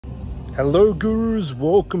Hello gurus,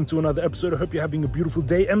 welcome to another episode. I hope you're having a beautiful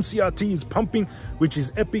day. Mcrt is pumping, which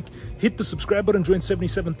is epic. Hit the subscribe button, join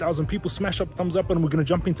 77,000 people, smash up thumbs up, and we're going to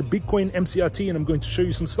jump into Bitcoin, Mcrt, and I'm going to show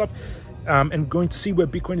you some stuff and going to see where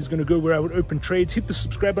Bitcoin is going to go, where I would open trades. Hit the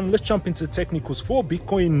subscribe button. Let's jump into technicals for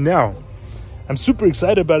Bitcoin now. I'm super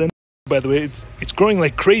excited about it. By the way, it's growing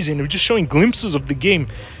like crazy, and we're just showing glimpses of the game.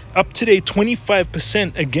 Up today,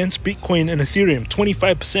 25% against Bitcoin and Ethereum.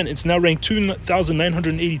 25%. It's now ranked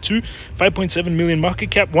 2,982, 5.7 million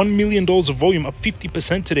market cap, $1 million of volume, up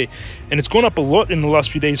 50% today. And it's gone up a lot in the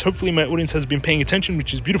last few days. Hopefully my audience has been paying attention,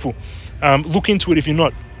 which is beautiful. Look into it if you're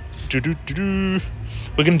not. We're going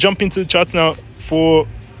to jump into the charts now for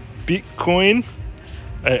Bitcoin.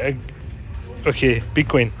 Okay,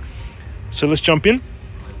 Bitcoin. So let's jump in.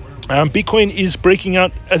 Bitcoin is breaking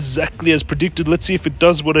out exactly as predicted. Let's see if it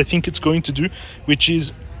does what I think it's going to do, which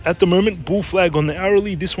is at the moment bull flag on the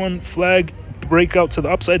hourly. This one flag breakout to the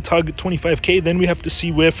upside, target 25k. Then we have to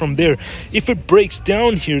see where from there. If it breaks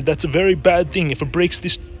down here, that's a very bad thing. If it breaks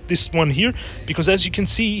this one here, because as you can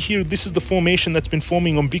see here, this is the formation that's been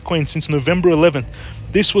forming on Bitcoin since November 11th.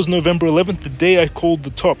 This was November 11th, the day I called the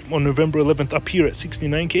top on November 11th up here at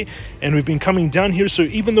 69k, and we've been coming down here. So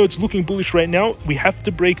even though it's looking bullish right now, we have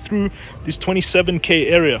to break through this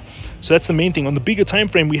 27k area. So that's the main thing. On the bigger time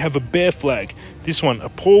frame, we have a bear flag, this one, a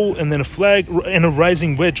pole, and then a flag and a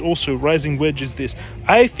rising wedge. Also rising wedge is this.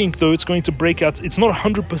 I think though it's going to break out. It's not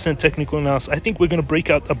 100% technical analysis. I think we're going to break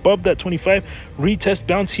out above that 25, retest,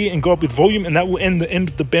 bounce here, and go up with volume, and that will end the end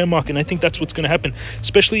of the bear market. And I think that's what's going to happen,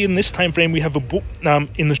 especially in this time frame. We have a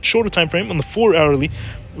in the shorter time frame, on the 4 hourly,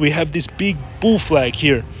 we have this big bull flag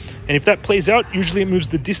here, and if that plays out, usually it moves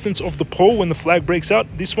the distance of the pole when the flag breaks out,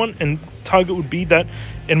 this one, and target would be that.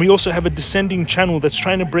 And we also have a descending channel that's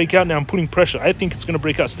trying to break out now. I'm putting pressure. I think it's going to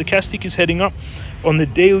break out. Stochastic is heading up on the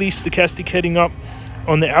daily, stochastic heading up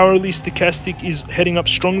on the hourly, stochastic is heading up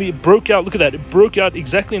strongly. It broke out, look at that, it broke out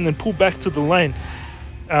exactly and then pulled back to the line.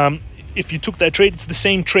 If you took that trade, it's the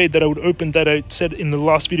same trade that I would open that I said in the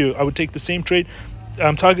last video. I would take the same trade,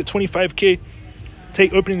 target 25k,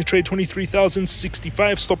 take opening the trade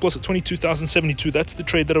 23,065, stop loss at 22,072. That's the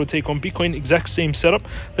trade that I would take on Bitcoin. Exact same setup.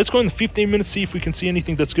 Let's go in the 15 minutes, see if we can see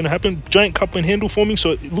anything that's going to happen. Giant cup and handle forming,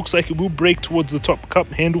 so it looks like it will break towards the top. Cup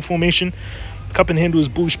handle formation. Cup and handle is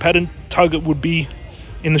bullish pattern. Target would be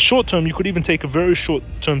in the short term. You could even take a very short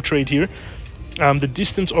term trade here. The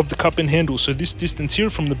distance of the cup and handle, so this distance here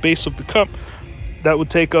from the base of the cup, that would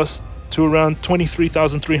take us to around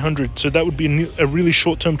 23,300. So that would be a really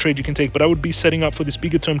short-term trade you can take, but I would be setting up for this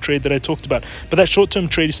bigger term trade that I talked about. But that short-term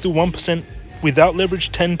trade is still 1% without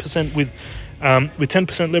leverage, 10% with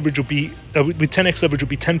 10% leverage will be with 10x leverage will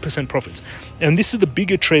be 10% profits. And this is the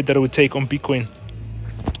bigger trade that I would take on Bitcoin.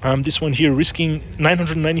 This one here, risking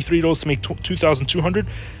 $993 to make 2,200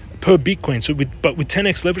 per Bitcoin. So with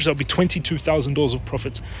 10x leverage, that would be $22,000 of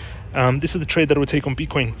profits. This is the trade that I would take on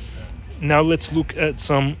Bitcoin. Now let's look at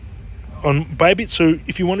some on Bybit. So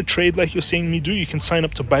if you want to trade like you're seeing me do, you can sign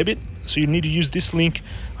up to Bybit. So you need to use this link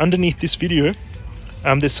underneath this video.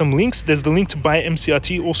 There's some links. There's the link to buy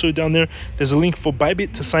Mcrt also down there. There's a link for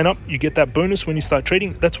Bybit to sign up. You get that bonus when you start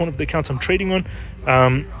trading. That's one of the accounts I'm trading on.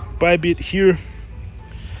 Bybit here,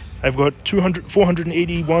 I've got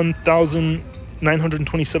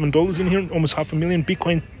 $481,927 in here, almost $500,000.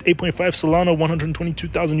 Bitcoin 8.5, Solana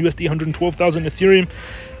 122,000, USD 112,000, Ethereum.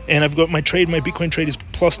 And I've got my Bitcoin trade is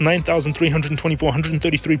plus 9,324,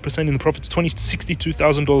 133% in the profits,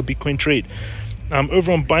 $62,000 Bitcoin trade.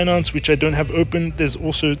 Over on Binance, which I don't have open, there's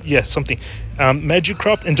also, something.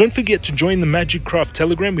 Magiccraft, and don't forget to join the Magiccraft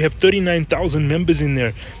Telegram. We have 39,000 members in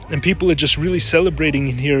there, and people are just really celebrating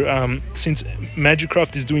in here since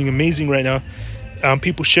Magiccraft is doing amazing right now.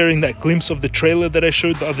 People sharing that glimpse of the trailer that I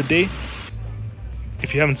showed the other day.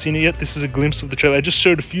 If you haven't seen it yet, this is a glimpse of the trailer. I just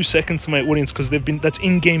showed a few seconds to my audience because that's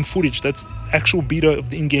in-game footage. That's actual beta of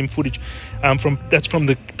the in-game footage. That's from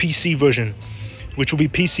the PC version, which will be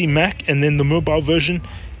PC, Mac, and then the mobile version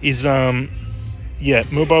is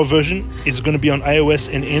mobile version is going to be on iOS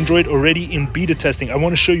and Android, already in beta testing. I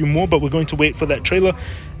want to show you more, but we're going to wait for that trailer.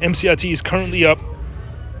 Mcrt is currently up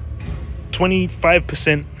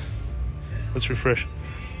 25%. Let's refresh.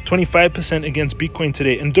 25% against Bitcoin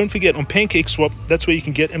today. And don't forget, on PancakeSwap, that's where you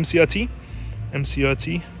can get Mcrt.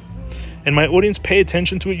 And my audience, pay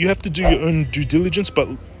attention to it. You have to do your own due diligence, but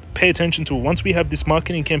pay attention to it. Once we have this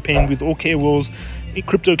marketing campaign with all KOLs,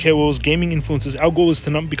 crypto KOLs, gaming influencers, our goal is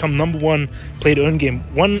to become #1 play to earn game.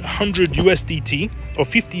 100 USDT or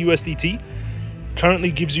 50 USDT currently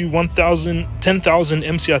gives you 10,000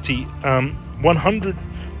 Mcrt.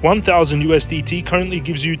 1,000 USDT currently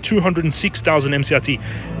gives you 206,000 MCRT.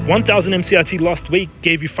 1,000 MCRT last week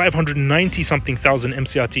gave you 590 something thousand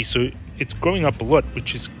MCRT. So it's growing up a lot,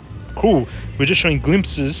 which is cool. We're just showing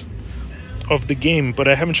glimpses of the game, but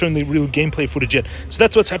I haven't shown the real gameplay footage yet. So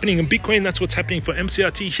that's what's happening in Bitcoin. That's what's happening for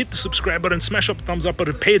MCRT. Hit the subscribe button, smash up the thumbs up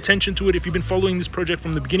button, pay attention to it if you've been following this project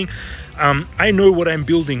from the beginning. I know what I'm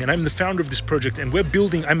building, and I'm the founder of this project, and we're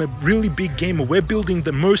building, I'm a really big gamer. We're building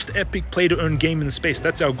the most epic play to earn game in the space.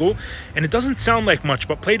 That's our goal. And it doesn't sound like much,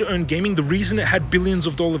 but play to earn gaming, the reason it had billions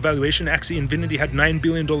of dollar valuation, actually Infinity had $9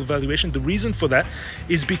 billion valuation, the reason for that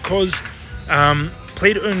is because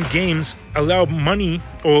play to earn games allow money,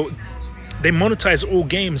 or they monetize all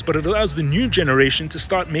games, but it allows the new generation to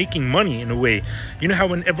start making money in a way. You know how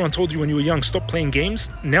when everyone told you when you were young, stop playing games?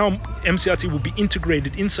 Now MCRT will be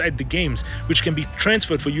integrated inside the games, which can be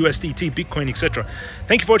transferred for USDT, Bitcoin, etc.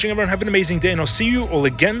 Thank you for watching, everyone. Have an amazing day, and I'll see you all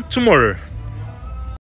again tomorrow.